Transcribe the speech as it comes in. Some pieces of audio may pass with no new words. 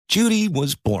Judy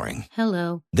was boring.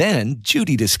 Hello. Then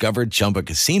Judy discovered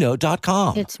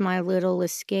ChumbaCasino.com. It's my little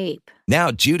escape. Now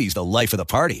Judy's the life of the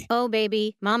party. Oh,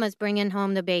 baby, mama's bringing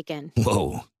home the bacon.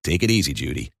 Whoa, take it easy,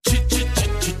 Judy.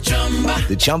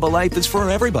 The Chumba life is for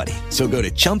everybody. So go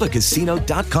to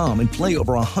ChumbaCasino.com and play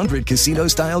over 100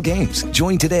 casino-style games.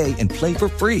 Join today and play for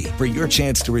free for your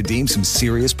chance to redeem some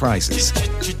serious prizes.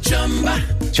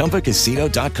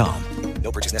 ChumbaCasino.com.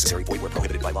 No purchase necessary. Void where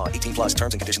prohibited by law. 18 plus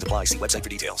terms and conditions apply. See website for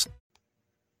details.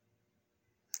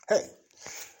 Hey,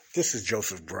 this is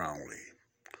Joseph Brownlee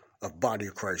of Body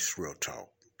of Christ Real Talk.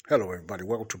 Hello, everybody.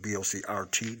 Welcome to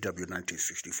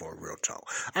BOCRTW1964 Real Talk.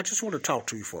 I just want to talk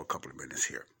to you for a couple of minutes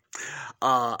here.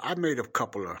 I made a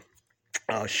couple of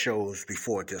shows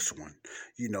before this one.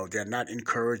 You know, they're not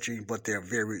encouraging, but they're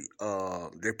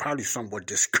they're probably somewhat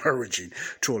discouraging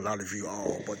to a lot of you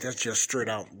all. But that's just straight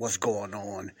out what's going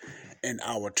on in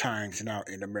our times now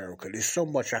in America. There's so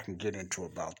much I can get into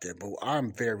about that, but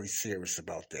I'm very serious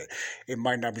about that. It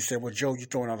might not be said, well, Joe, you're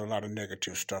throwing out a lot of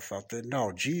negative stuff out there.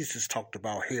 No, Jesus talked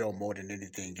about hell more than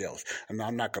anything else. And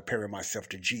I'm not comparing myself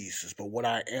to Jesus, but what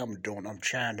I am doing, I'm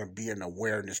trying to be an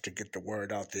awareness to get the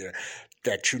word out there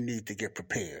that you need to get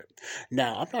prepared.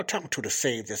 Now, I'm not talking to the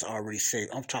saved that's already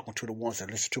saved. I'm talking to the ones that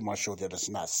listen to my show that is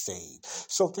not saved.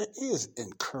 So there is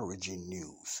encouraging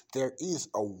news. There is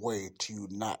a way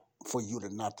for you to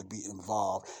not to be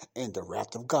involved in the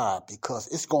wrath of God, because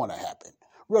it's going to happen.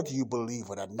 Whether you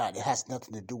believe it or not, it has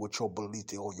nothing to do with your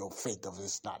belief or your faith of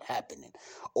it's not happening,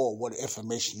 or what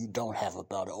information you don't have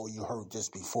about it, or you heard this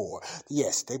before.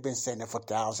 Yes, they've been saying it for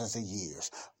thousands of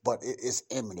years, but it is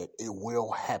imminent. It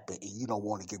will happen, and you don't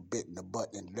want to get bit in the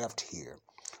butt and left here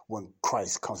when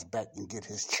Christ comes back and get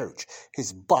his church,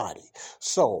 his body.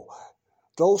 So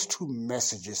those two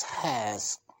messages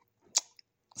has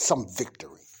some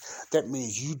victory. That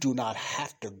means you do not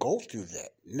have to go through that.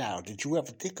 Now, did you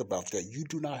ever think about that? You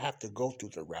do not have to go through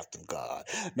the wrath of God.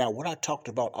 Now, when I talked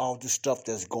about all this stuff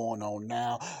that's going on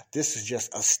now, this is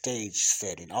just a stage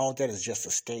setting. All that is just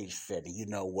a stage setting. You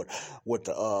know, what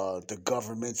the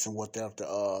governments and what the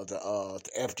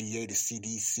FDA, the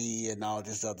CDC, and all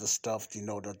this other stuff. You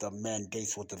know, the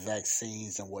mandates with the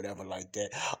vaccines and whatever like that.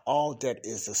 All that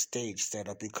is a stage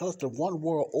setup, because the one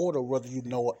world order, whether you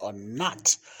know it or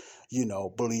not, you know,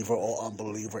 believer or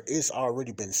unbeliever, it's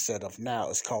already been set up now.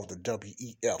 It's called the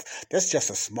WEF. That's just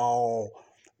a small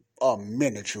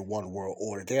miniature one world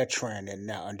order. They're trying it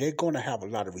now, and they're going to have a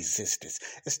lot of resistance.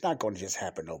 It's not going to just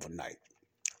happen overnight.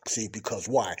 See, because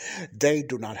why? They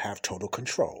do not have total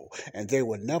control, and they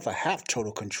will never have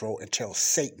total control until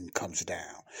Satan comes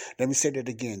down. Let me say that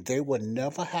again. They will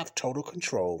never have total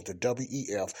control, the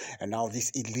WEF, and all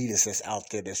these elitists that's out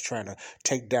there that's trying to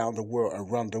take down the world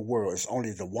and run the world. It's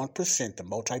only the 1%, the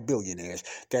multi-billionaires,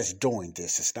 that's doing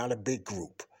this. It's not a big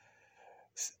group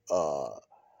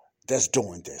that's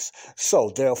doing this.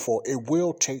 So therefore it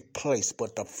will take place,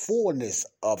 but the fullness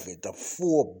of it, the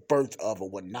full birth of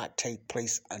it, will not take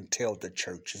place until the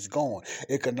church is gone.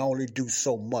 It can only do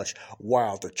so much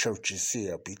while the church is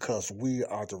here, because we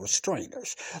are the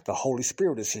restrainers. The Holy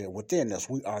Spirit is here within us.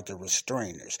 We are the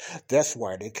restrainers. That's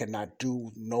why they cannot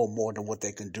do no more than what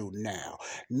they can do now.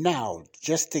 Now,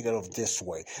 just think of it this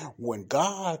way. When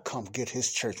God comes get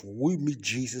his church, we meet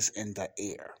Jesus in the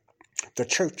air. The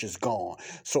church is gone.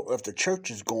 So if the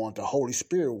church is gone, the Holy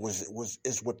Spirit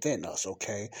is within us,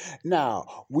 okay?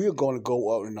 Now, we're going to go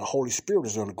up, and the Holy Spirit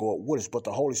is going to go up with us, but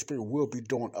the Holy Spirit will be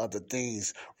doing other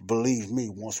things, believe me,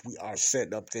 once we are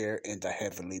set up there in the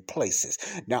heavenly places.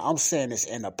 Now, I'm saying this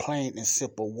in a plain and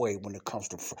simple way when it comes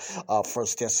to 1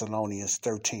 Thessalonians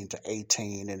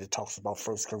 13-18, and it talks about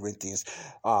 1 Corinthians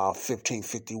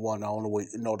 15:51, all the way,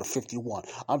 to 51.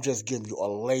 I'm just giving you a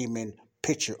layman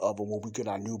picture of it when we get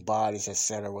our new bodies,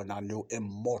 etc., and our new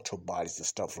immortal bodies and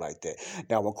stuff like that.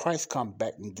 Now, when Christ come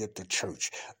back and get the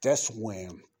church, that's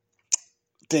when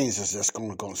things is just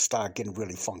going to start getting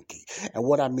really funky. And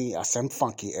what I mean, I said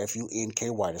funky,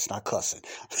 F-U-N-K-Y, that's not cussing.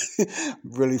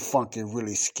 Really funky,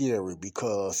 really scary,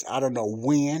 because I don't know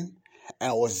when,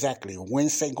 and exactly when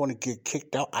Satan going to get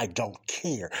kicked out, I don't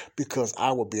care, because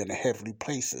I will be in the heavenly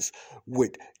places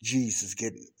with Jesus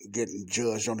getting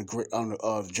judged on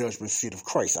the judgment seat of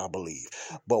Christ, I believe.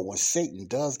 But when Satan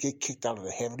does get kicked out of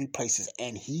the heavenly places,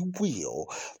 and he will,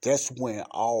 that's when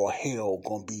all hell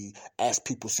going to be, as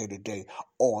people say today,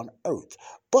 on earth.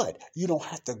 But you don't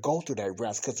have to go through that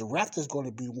wrath, because the wrath is going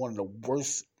to be one of the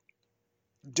worst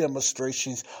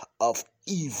demonstrations of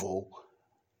evil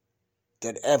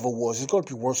that ever was. It's going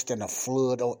to be worse than a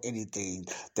flood or anything.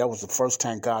 That was the first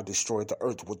time God destroyed the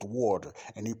earth with water,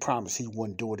 and he promised he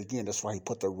wouldn't do it again. That's why he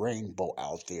put the rainbow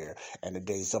out there in the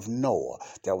days of Noah.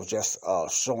 That was just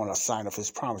showing a sign of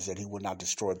his promise that he would not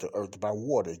destroy the earth by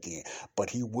water again, but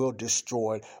he will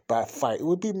destroy it by fire. It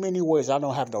would be many ways. I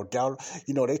don't have no doubt.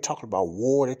 You know, they talk about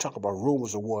war. They talk about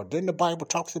rumors of war. Then the Bible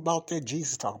talks about that.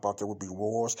 Jesus talked about there would be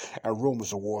wars and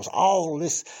rumors of wars. All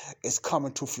this is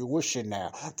coming to fruition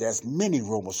now. There's many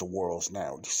rumors of wars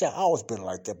now. You say, always been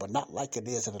like that, but not like it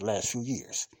is in the last few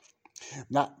years.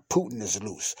 Not Putin is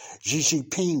loose. Xi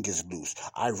Jinping is loose.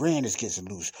 Iran is getting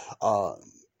loose.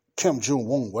 Kim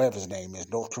Jong-un, whatever his name is,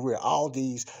 North Korea, all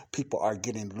these people are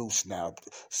getting loose now.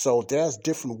 So there's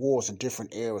different wars in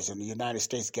different areas, and the United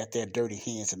States got their dirty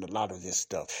hands in a lot of this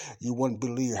stuff. You wouldn't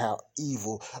believe how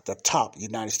evil the top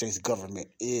United States government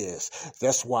is.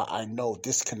 That's why I know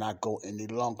this cannot go any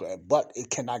longer, but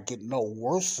it cannot get no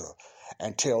worse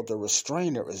until the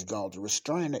restrainer is gone. The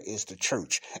restrainer is the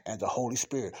church and the Holy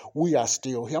Spirit. We are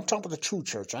still here. I'm talking about the true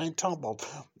church. I ain't talking about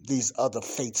these other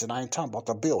faiths, and I ain't talking about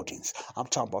the buildings. I'm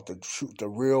talking about the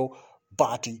real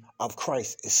body of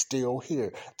Christ is still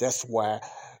here. That's why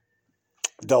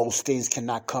those things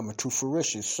cannot come into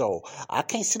fruition. So I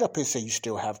can't sit up here and say you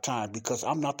still have time, because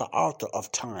I'm not the author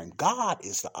of time. God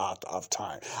is the author of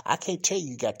time. I can't tell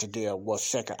you got today or what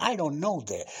second. I don't know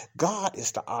that. God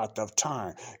is the author of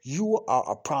time. You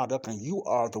are a product, and you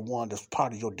are the one that's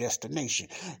part of your destination.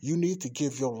 You need to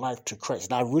give your life to Christ.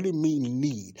 And I really mean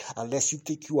need, unless you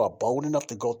think you are bold enough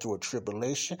to go through a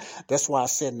tribulation. That's why I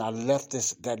said, and I left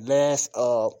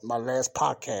my last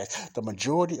podcast, the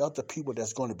majority of the people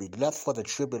that's going to be left for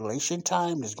the tribulation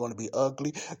time is going to be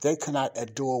ugly. They cannot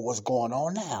endure what's going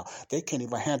on now. They can't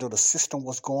even handle the system,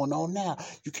 what's going on now.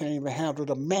 You can't even handle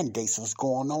the mandates, what's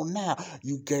going on now.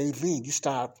 You gave in. You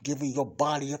start giving your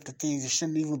body up to things that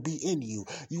shouldn't even be in you.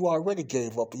 You already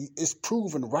gave up. It's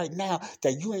proven right now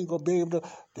that you ain't going to be able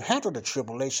to handle the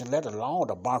tribulation, let alone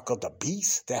the mark of the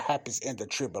beast that happens in the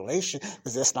tribulation,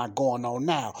 because that's not going on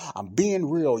now. I'm being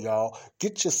real, y'all.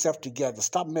 Get yourself together.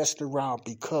 Stop messing around,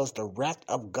 because the wrath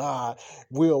of God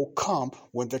will come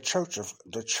when the church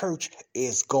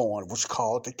is gone, which is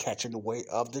called the catching away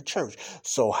of the church.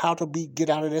 So how to get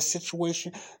out of that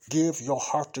situation? Give your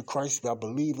heart to Christ by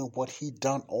believing what he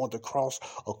done on the cross,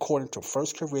 according to 1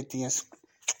 Corinthians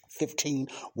 15,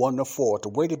 1-4. The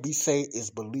way to be saved is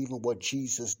believing what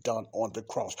Jesus done on the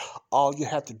cross. All you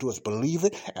have to do is believe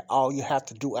it, and all you have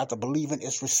to do after believing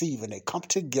is receiving it. Come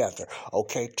together,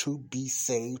 okay, to be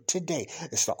saved today.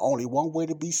 It's the only one way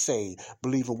to be saved,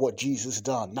 believing what Jesus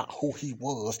done, not who he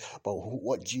was, but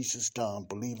what Jesus done.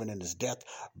 Believing in his death,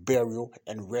 burial,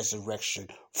 and resurrection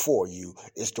for you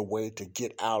is the way to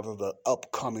get out of the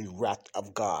upcoming wrath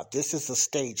of God. This is a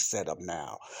stage setup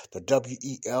now. The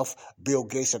WEF, Bill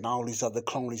Gates, and all these other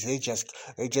cronies, they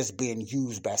just being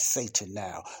used by Satan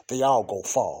now. They all go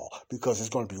fall, because there's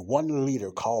going to be one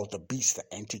leader called the beast,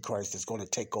 the Antichrist, that's going to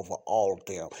take over all of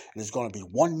them. And it's going to be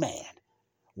one man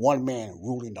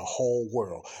ruling the whole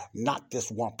world, not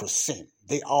this 1%.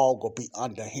 They all going to be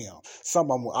under him. Some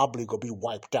of them, I believe, going to be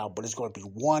wiped out, but it's going to be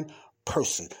one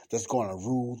person that's going to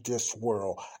rule this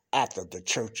world after the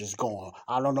church is gone.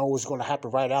 I don't know what's going to happen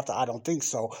right after. I don't think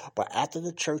so. But after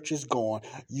the church is gone,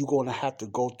 you're going to have to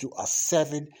go through a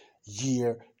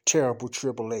 7-year terrible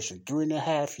tribulation.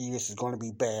 3.5 years is going to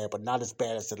be bad, but not as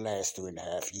bad as the last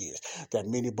 3.5 years. That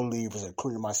many believers,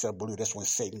 including myself, believe that's when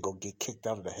Satan going to get kicked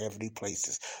out of the heavenly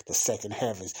places, the second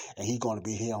heavens, and he's going to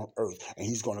be here on earth, and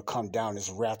he's going to come down his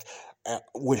wrath,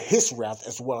 with his wrath,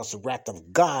 as well as the wrath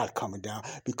of God coming down,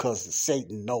 because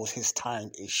Satan knows his time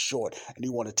is short, and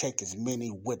he want to take as many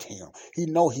with him. He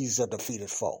know he's a defeated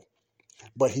foe,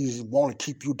 but he want to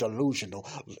keep you delusional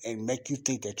and make you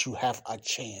think that you have a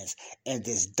chance in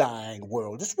this dying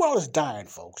world. This world is dying,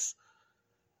 folks.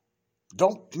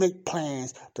 Don't make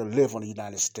plans to live in the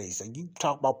United States. And you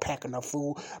talk about packing up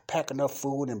food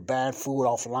and buying food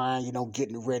offline,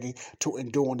 getting ready to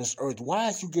endure on this earth. Why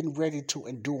is you getting ready to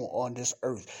endure on this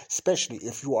earth, especially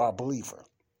if you are a believer?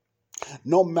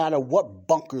 No matter what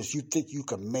bunkers you think you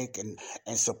can make and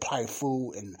supply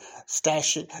food and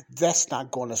stash it, that's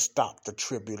not going to stop the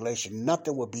tribulation.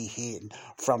 Nothing will be hidden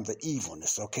from the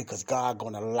evilness, okay, because God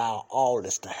going to allow all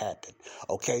this to happen,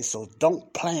 okay? So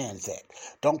don't plan that.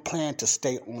 Don't plan to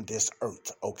stay on this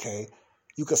earth, okay?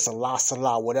 You can salah,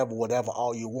 whatever,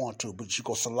 all you want to, but you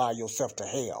go salah yourself to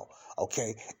hell,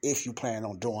 okay, if you plan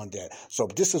on doing that. So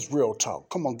this is real talk.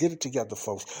 Come on, get it together,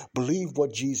 folks. Believe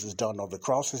what Jesus done on the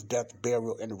cross, his death,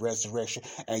 burial, and resurrection,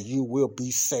 and you will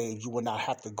be saved. You will not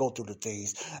have to go through the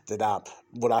things that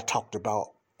I talked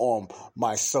about on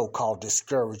my so-called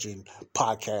discouraging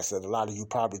podcast that a lot of you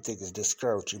probably think is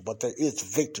discouraging, but there is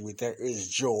victory, there is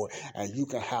joy, and you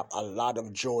can have a lot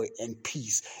of joy and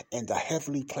peace in the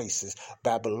heavenly places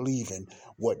by believing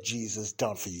what Jesus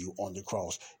done for you on the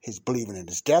cross. His believing in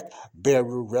his death,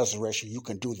 burial, resurrection. You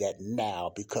can do that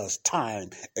now because time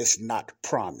is not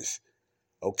promised.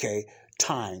 Okay?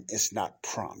 Time is not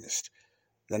promised.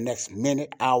 The next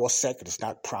minute, hour, second is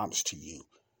not promised to you.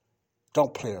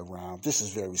 Don't play around. This is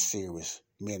very serious,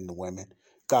 men and women.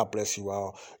 God bless you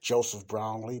all. Joseph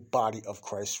Brownlee, Body of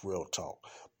Christ Real Talk.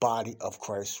 Body of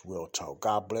Christ Real Talk.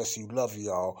 God bless you. Love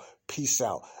you all. Peace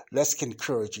out. Let's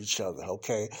encourage each other,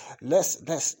 okay? Let's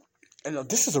this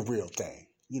is a real thing.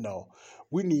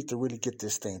 We need to really get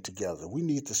this thing together. We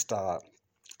need to start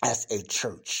as a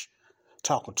church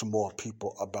talking to more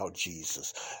people about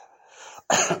Jesus.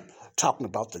 Talking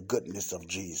about the goodness of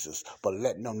Jesus, but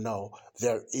letting them know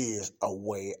there is a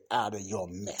way out of your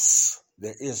mess.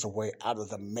 There is a way out of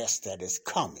the mess that is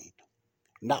coming.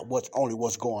 Not only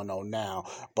what's going on now,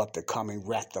 but the coming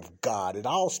wrath of God. It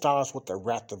all starts with the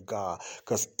wrath of God,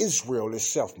 because Israel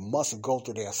itself must go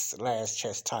through their last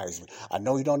chastisement. I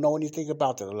know you don't know anything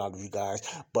about that, a lot of you guys,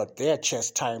 but their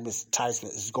chastisement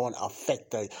is going to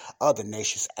affect the other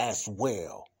nations as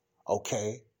well,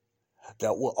 okay?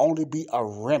 There will only be a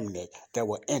remnant that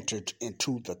will enter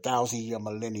into the 1,000-year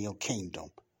millennial kingdom.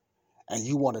 And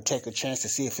you want to take a chance to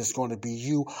see if it's going to be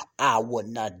you? I would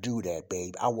not do that,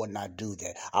 babe. I would not do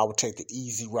that. I would take the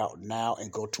easy route now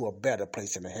and go to a better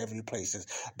place in the heavenly places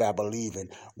by believing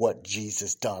what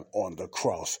Jesus done on the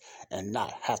cross and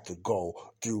not have to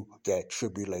go through that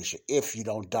tribulation. If you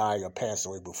don't die or pass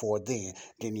away before then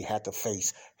you have to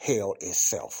face hell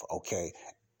itself, okay?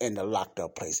 In the locked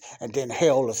up place. And then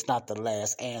hell is not the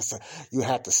last answer. You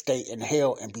have to stay in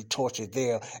hell and be tortured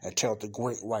there until the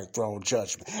great white throne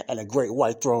judgment. And the great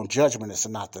white throne judgment is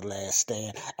not the last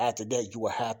stand. After that, you will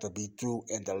have to be through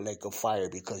in the lake of fire,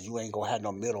 because you ain't going to have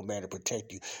no middleman to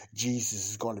protect you.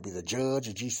 Jesus is going to be the judge,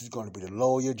 and Jesus is going to be the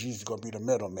lawyer. Jesus is going to be the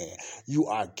middleman. You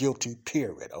are guilty,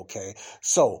 period, okay?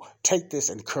 So take this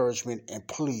encouragement and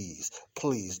please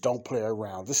don't play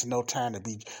around. This is no time to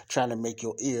be trying to make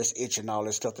your ears itch and all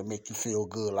this stuff to make you feel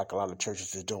good like a lot of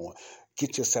churches are doing.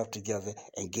 Get yourself together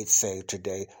and get saved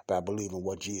today by believing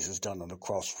what Jesus done on the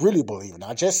cross. Really believing,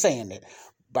 not just saying it,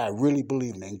 by really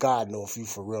believing. And God knows if you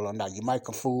for real or not. You might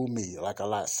can fool me, like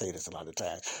I say this a lot of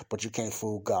times, but you can't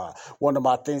fool God. One of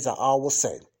my things I always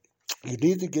say, you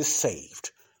need to get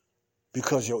saved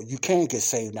because you can get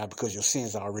saved now because your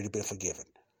sins have already been forgiven.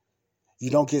 You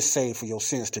don't get saved for your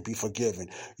sins to be forgiven.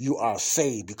 You are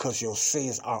saved because your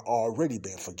sins are already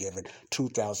been forgiven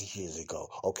 2,000 years ago.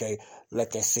 Okay? Let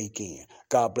that sink in.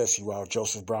 God bless you all.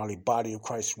 Joseph Brownlee, Body of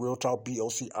Christ, Real Talk,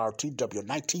 BOCRTW,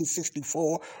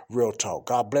 1964, Real Talk.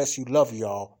 God bless you. Love you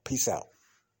all. Peace out.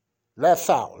 Laugh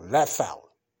out. Laugh out.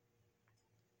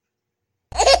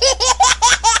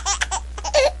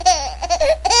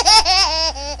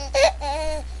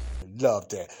 Love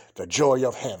that. The joy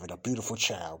of having a beautiful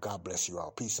child. God bless you all.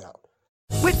 Peace out.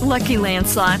 With Lucky Land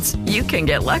Slots, you can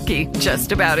get lucky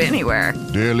just about anywhere.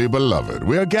 Dearly beloved,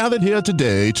 we are gathered here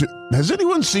today to... Has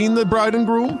anyone seen the bride and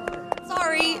groom?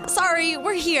 Sorry,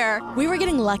 we're here. We were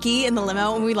getting lucky in the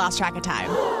limo and we lost track of time.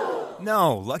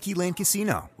 No, Lucky Land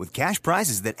Casino, with cash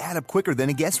prizes that add up quicker than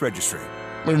a guest registry.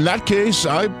 In that case,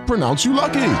 I pronounce you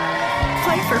lucky.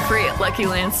 Play for free at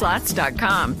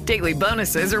LuckyLandSlots.com. Daily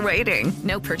bonuses are waiting.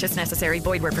 No purchase necessary.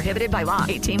 Void where prohibited by law.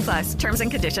 18+. Terms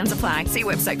and conditions apply. See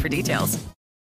website for details.